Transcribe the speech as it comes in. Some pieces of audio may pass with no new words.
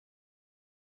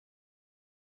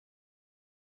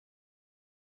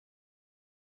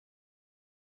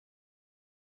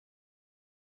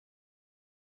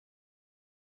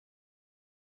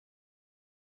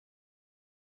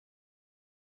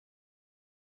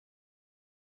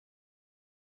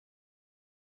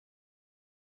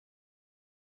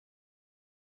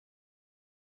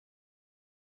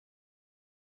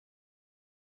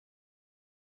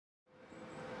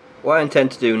What I intend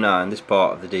to do now in this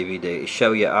part of the DVD is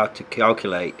show you how to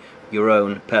calculate your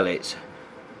own pellets,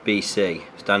 BC,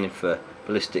 standing for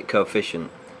ballistic coefficient.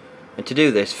 And to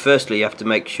do this, firstly you have to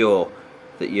make sure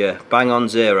that you're bang on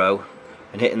zero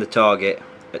and hitting the target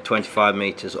at 25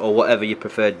 meters or whatever your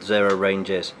preferred zero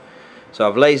range is. So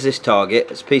I've lased this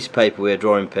target, it's a piece of paper with a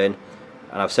drawing pin,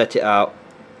 and I've set it out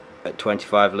at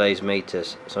 25 lased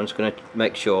meters. So I'm just going to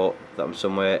make sure that I'm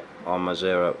somewhere on my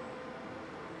zero,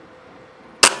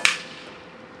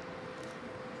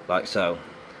 like so.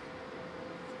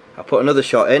 I put another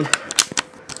shot in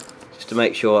just to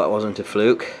make sure that wasn't a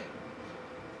fluke.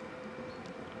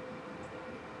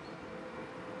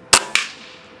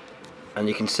 And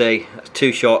you can see that's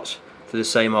two shots to the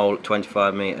same hole at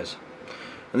 25 meters.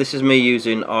 And this is me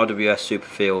using RWS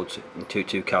Superfields in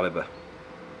 22 caliber.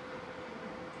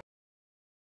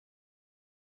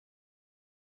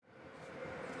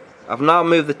 I've now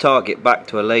moved the target back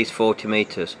to a lased 40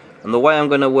 meters, and the way I'm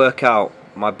going to work out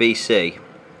my BC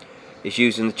is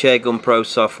using the Chairgun Pro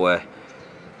software,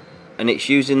 and it's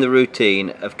using the routine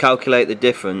of calculate the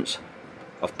difference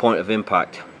of point of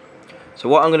impact. So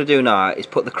what I'm going to do now is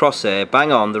put the crosshair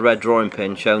bang on the red drawing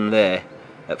pin shown there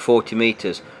at 40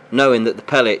 meters, knowing that the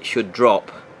pellet should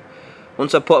drop.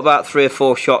 Once I put about 3 or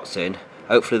 4 shots in,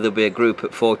 hopefully there'll be a group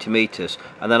at 40 meters,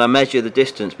 and then I measure the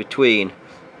distance between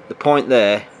the point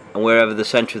there and wherever the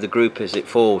centre of the group is it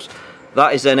falls.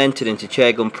 That is then entered into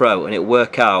Chairgun Pro and it will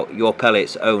work out your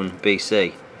pellet's own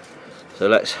BC. So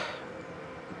let's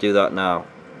do that now.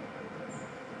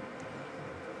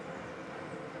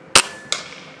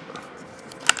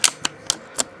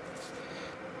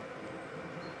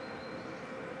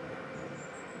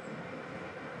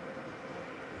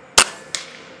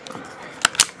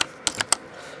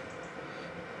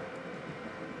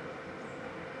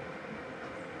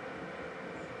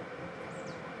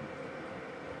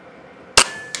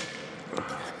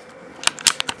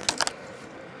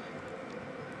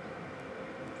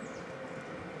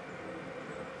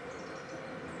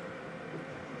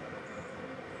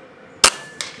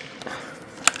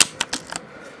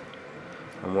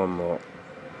 And one more.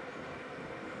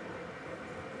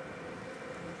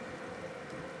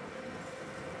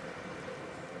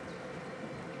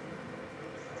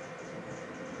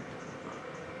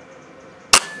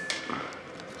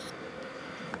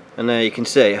 And there you can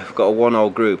see I've got a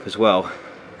one-hole group as well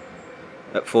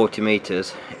at 40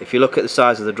 meters. If you look at the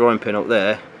size of the drawing pin up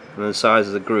there and the size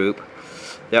of the group,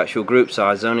 the actual group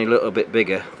size is only a little bit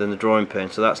bigger than the drawing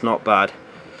pin, so that's not bad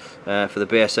for the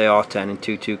BSA R10 in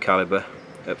 22 caliber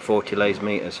at 40 lased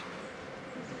meters.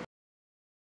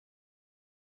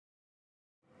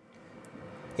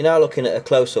 You're now looking at a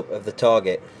close-up of the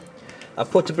target. I've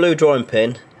put a blue drawing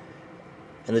pin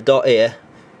in the dot here,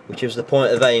 which is the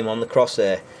point of aim on the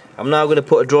crosshair. I'm now going to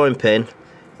put a drawing pin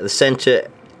at the centre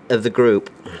of the group.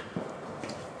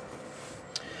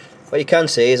 What you can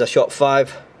see is I shot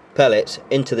 5 pellets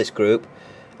into this group,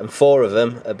 and 4 of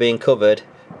them are being covered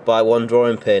by one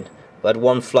drawing pin. I had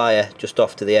one flyer just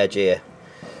off to the edge here,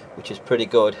 which is pretty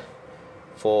good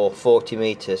for 40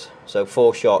 meters. So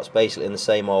 4 shots basically in the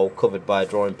same hole, covered by a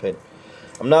drawing pin.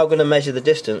 I'm now going to measure the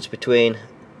distance between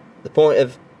the point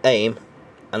of aim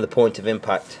and the point of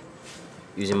impact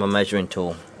using my measuring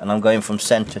tool, and I'm going from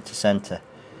centre to centre.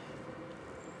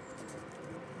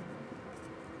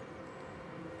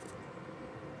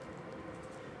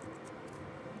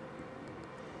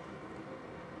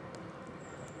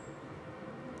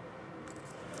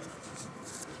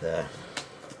 There.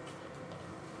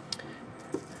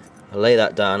 I'll lay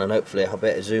that down and hopefully I'll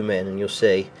better zoom in and you'll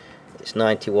see it's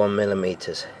 91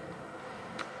 millimeters,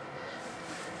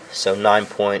 so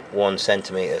 9.1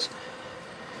 centimeters.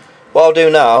 What I'll do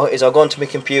now is I'll go onto my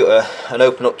computer and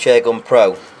open up Chairgun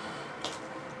Pro.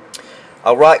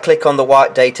 I'll right click on the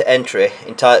white data entry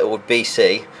entitled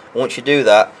BC. Once you do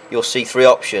that, you'll see 3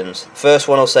 options. The first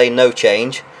one will say no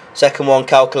change, second one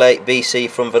calculate BC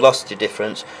from velocity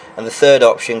difference, and the third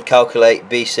option calculate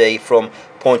BC from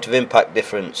point of impact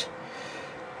difference.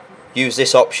 Use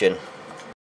this option.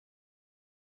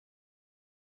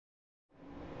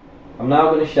 I'm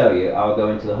now going to show you how I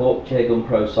go into the Hawk Chairgun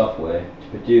Pro software to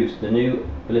produce the new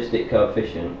ballistic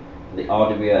coefficient for the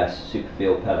RWS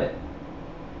Superfield pellet.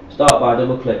 Start by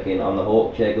double clicking on the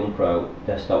Hawk Chairgun Pro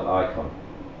desktop icon.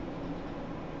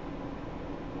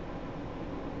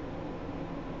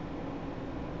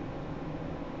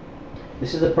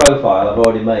 This is the profile I've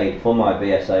already made for my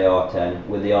BSA R10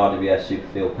 with the RWS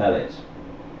Superfield pellets.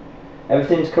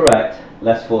 Everything's correct,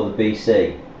 less for the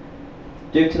BC.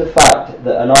 Due to the fact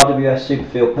that an RWS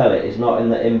Superfield pellet is not in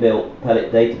the inbuilt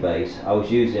pellet database, I was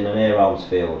using an air arms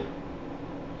field.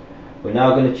 We're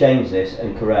now going to change this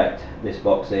and correct this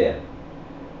box here.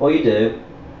 All you do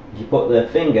is you put the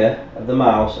finger of the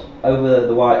mouse over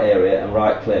the white area and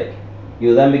right click.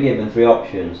 You'll then be given three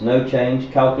options: no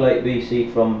change, calculate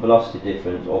BC from velocity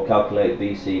difference, or calculate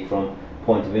BC from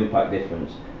point of impact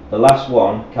difference. The last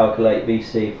one, calculate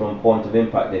BC from point of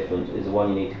impact difference, is the one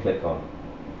you need to click on.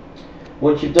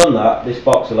 Once you've done that, this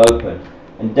box will open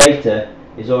and data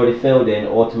is already filled in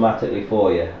automatically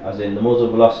for you, as in the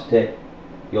muzzle velocity,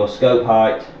 your scope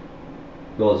height,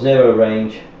 your zero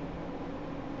range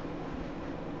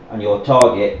and your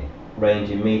target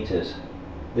range in meters.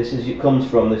 This comes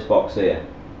from this box here.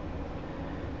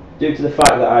 Due to the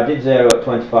fact that I did zero at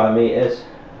 25 meters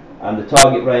and the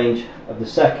target range of the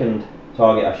second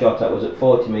target I shot at was at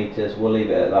 40 meters, we'll leave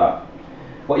it at that.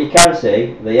 What you can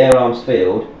see, the air arms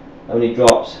field only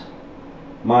drops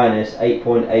minus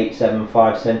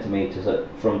 8.875 centimeters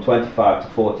from 25 to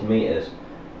 40 meters.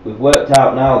 We've worked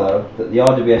out now though that the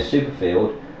RWS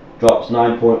superfield drops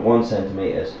 9.1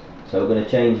 centimeters, so we're going to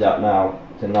change that now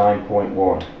to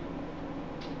 9.1.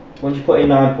 Once you put in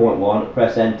 9.1,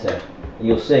 press enter and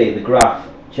you'll see the graph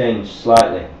change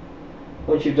slightly.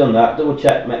 Once you've done that, double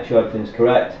check, make sure everything's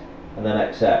correct and then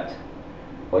accept.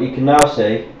 What you can now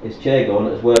see is Chairgun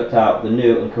has worked out the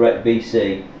new and correct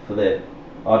BC for the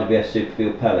RWS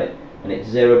superfield pellet, and it's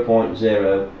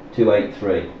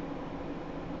 0.0283.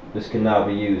 This can now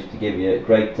be used to give you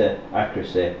greater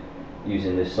accuracy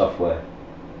using this software.